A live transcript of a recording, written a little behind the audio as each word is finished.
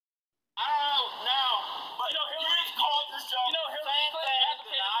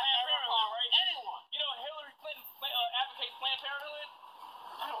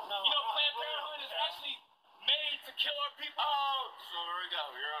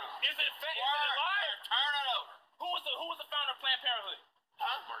Is it a lie? Turn it over. Who was the founder of Planned Parenthood?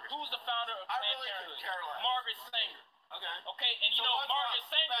 Huh? Who was the founder of Planned Parenthood? Margaret Sanger. Okay. Okay, and you know Margaret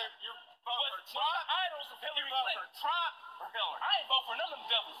Sanger was one of the idols of Hillary Clinton. Trump or Hillary? I ain't vote for none of them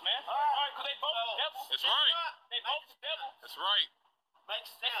devils, man. All right, because they both the devils. That's right. They both the devil. That's right.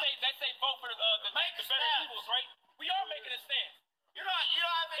 They say vote for the better evils, right? We are making a stand.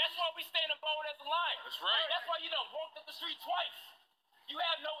 That's why we standing bold as a lion. That's right. That's why you done walked up the street twice. You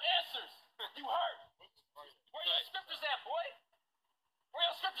have no answers. You hurt. Where your scriptures at, boy? Where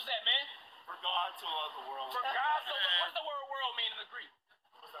your scriptures at, man? For God to love the world. For God to love. What does the word world mean in the Greek?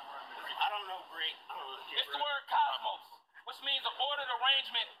 I don't know Greek. It's the word cosmos, which means an ordered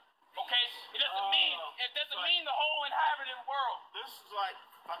arrangement. Okay? It doesn't mean the whole inhabited world. This is like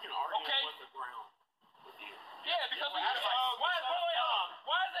fucking arguing with the ground. With you. Yeah, because why is it arguing with the ground?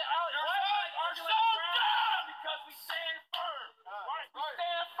 Because we stand firm. We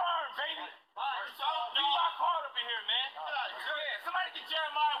stand firm, baby. You rock hard up in here, man. Yeah, somebody get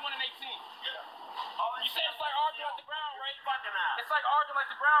Jeremiah 1:18. You said it's like arguing like the ground, right? It's like arguing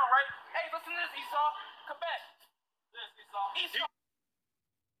like the ground, right? Hey, listen to this, Esau. Come back. Esau.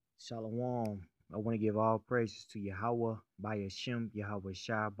 Shalom. I want to give all praises to Yahweh, by Hashem, Yahweh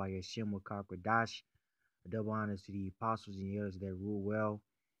Shah, by Hashem, Wakakradash. A double honors to the apostles and the others that rule well.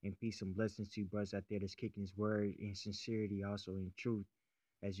 And peace and blessings to you brothers out there that's kicking his word in sincerity, also in truth.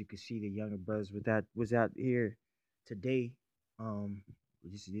 As you can see, the younger brothers was out here today.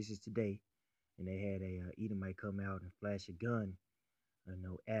 This is today. And they had a Edomite come out and flash a gun.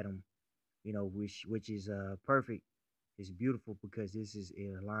 Adam, which is perfect. It's beautiful because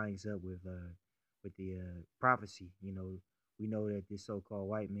it lines up with the prophecy. We know that this so-called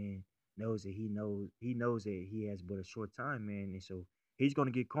white man knows that he knows that he has but a short time, man, and so he's gonna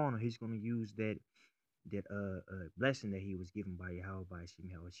get carnal. He's gonna use that blessing that he was given by Yahweh, by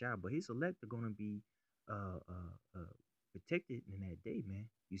Shah, but his elect are gonna be protected in that day, man.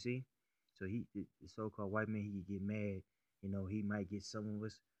 You see, so the so-called white man, he could get mad. He might get some of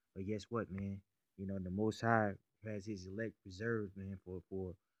us, but guess what, man? The Most High has his elect preserved, man,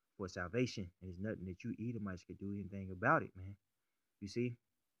 for salvation. And there's nothing that you Edomites could do anything about it, man. You see?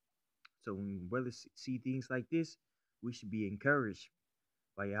 So when brothers see things like this, we should be encouraged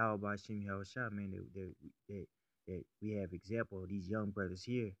by Yahweh, by Hashem, Yahweh Shah, man, that we have example of these young brothers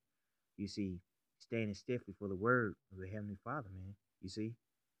here, you see, standing stiffly for the word of the Heavenly Father, man. You see?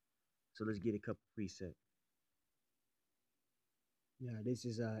 So let's get a couple precepts. Now, this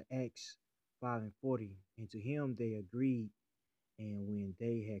is Acts 5:40. And to him they agreed, and when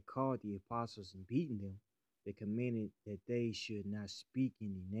they had called the apostles and beaten them, they commanded that they should not speak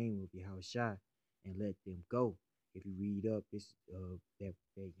in the name of Yahushua and let them go. If you read up, this that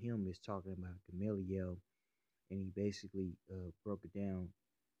hymn is talking about Gamaliel, and he basically broke it down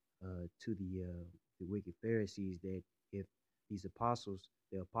to the wicked Pharisees that if these apostles,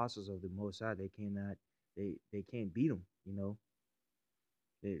 the apostles of the Most High, they can't beat them.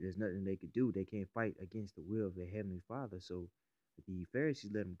 There's nothing they could do. They can't fight against the will of their Heavenly Father. So the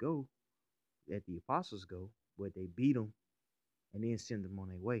Pharisees let them go, let the apostles go, but they beat them and then send them on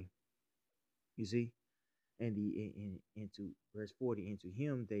their way. You see? And into verse 40, and to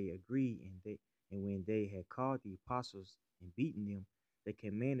him they agreed, and when they had called the apostles and beaten them, they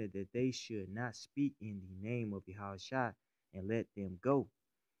commanded that they should not speak in the name of Yahushua and let them go.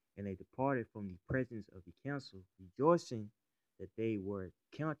 And they departed from the presence of the council, rejoicing that they were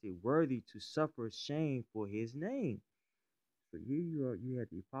counted worthy to suffer shame for his name. So here you had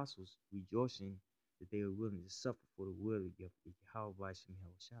the apostles rejoicing that they were willing to suffer for the will of Yahweh.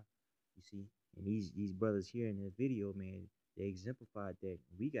 You see, and these brothers here in the video, man, they exemplified that.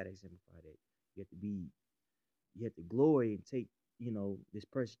 We gotta exemplify that. You have to glory and take, this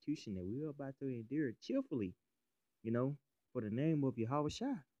persecution that we are about to endure cheerfully, for the name of Yahweh.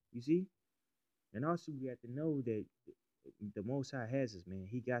 You see, and also we have to know that the Most High has us, man.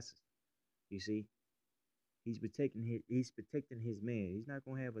 He got us. You see, he's protecting his man. He's not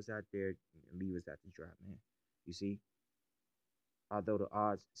gonna have us out there and leave us out to dry, man. You see, although the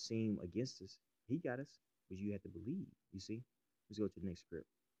odds seem against us, he got us, but you have to believe. You see, let's go to the next script.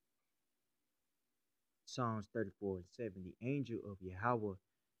 Psalms 34:7. The angel of Yahweh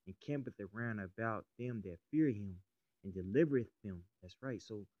encampeth around about them that fear him and delivereth them. That's right.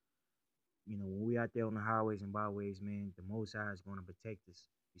 So, when we out there on the highways and byways, man, the Most High is going to protect us.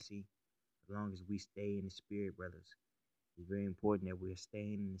 You see, as long as we stay in the spirit, brothers. It's very important that we're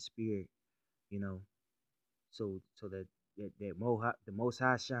staying in the spirit, so that the Most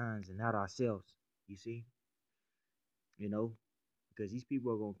High shines and not ourselves. You see, because these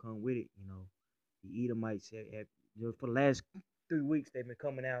people are going to come with it. The Edomites have for the last 3 weeks they've been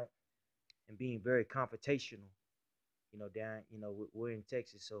coming out and being very confrontational. Down, we're in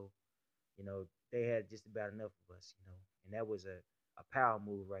Texas, so they had just about enough of us, and that was a power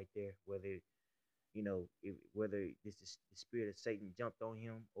move right there. Whether this is the spirit of Satan jumped on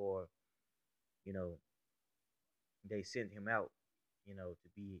him, or you know they sent him out, to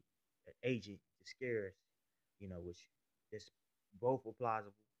be an agent to scare us, which this both were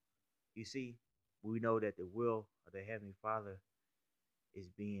plausible. You see, we know that the will of the Heavenly Father is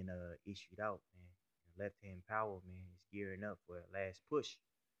being issued out, man. And left hand power, man, is gearing up for a last push.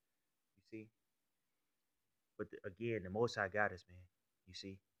 You see, but again, the Most High got us, man. You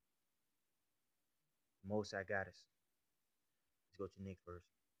see, the Most High got us. Let's go to the next verse.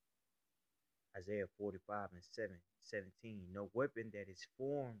 Isaiah 45 and 17. No weapon that is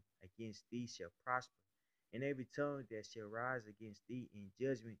formed against thee shall prosper, and every tongue that shall rise against thee in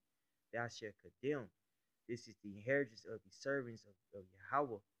judgment thou shalt condemn. This is the inheritance of the servants of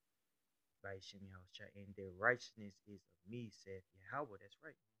Yahweh by Shem Yahushua, and their righteousness is of me, saith Yahweh. That's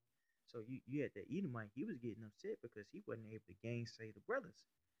right. So you had the Edomite, he was getting upset because he wasn't able to gainsay the brothers.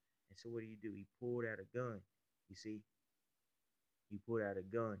 And so what do? He pulled out a gun. You see, he pulled out a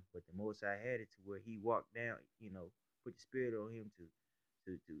gun, but the Most High had it to where he walked down, put the spirit on him to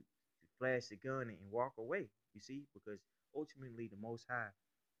flash the gun and walk away. You see, because ultimately the Most High,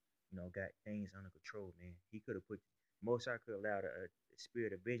 got things under control, man. He could have put Most High could have allowed a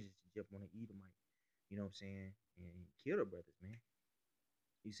spirit of vengeance to jump on the Edomite. You know what I'm saying? And kill the brothers, man.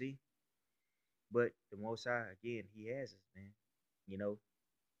 You see? But the Most High, again, he has us, man.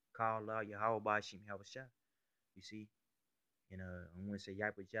 Call Allah Yahweh Bashim Yahushua. You see? And I want to say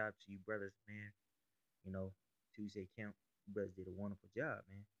Yapa job to you brothers, man. Tuesday camp, you brothers did a wonderful job,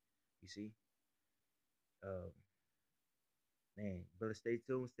 man. You see? Um, Man, brother, stay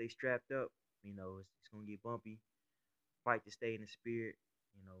tuned, stay strapped up. It's gonna get bumpy. Fight to stay in the spirit.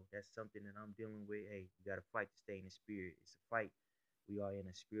 That's something that I'm dealing with. Hey, you gotta fight to stay in the spirit. It's a fight. We are in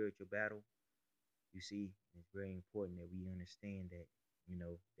a spiritual battle. You see, it's very important that we understand that,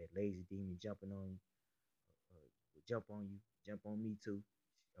 that lazy demon jumping on you, will jump on you, jump on me too.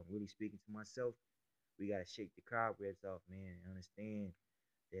 I'm really speaking to myself. We gotta shake the cobwebs off, man, and understand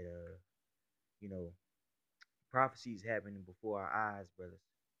that you know, prophecy is happening before our eyes, brothers.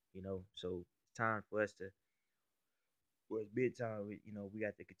 So it's time for us to, well, it's bedtime. We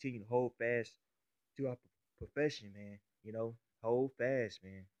got to continue to hold fast to our profession, man. Hold fast,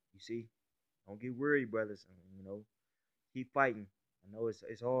 man. You see, don't get worried, brothers. Keep fighting. I know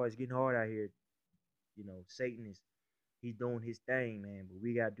it's hard. It's getting hard out here. Satan he's doing his thing, man. But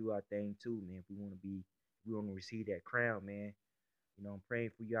we gotta do our thing too, man. If we want to receive that crown, man. I'm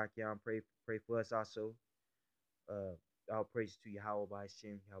praying for you, Akia. Pray for us also. Uh, all praise to Yahweh by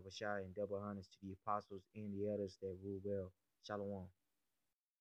Shem, Yahweh Shai, and double honors to the apostles and the elders that rule well. Shalom.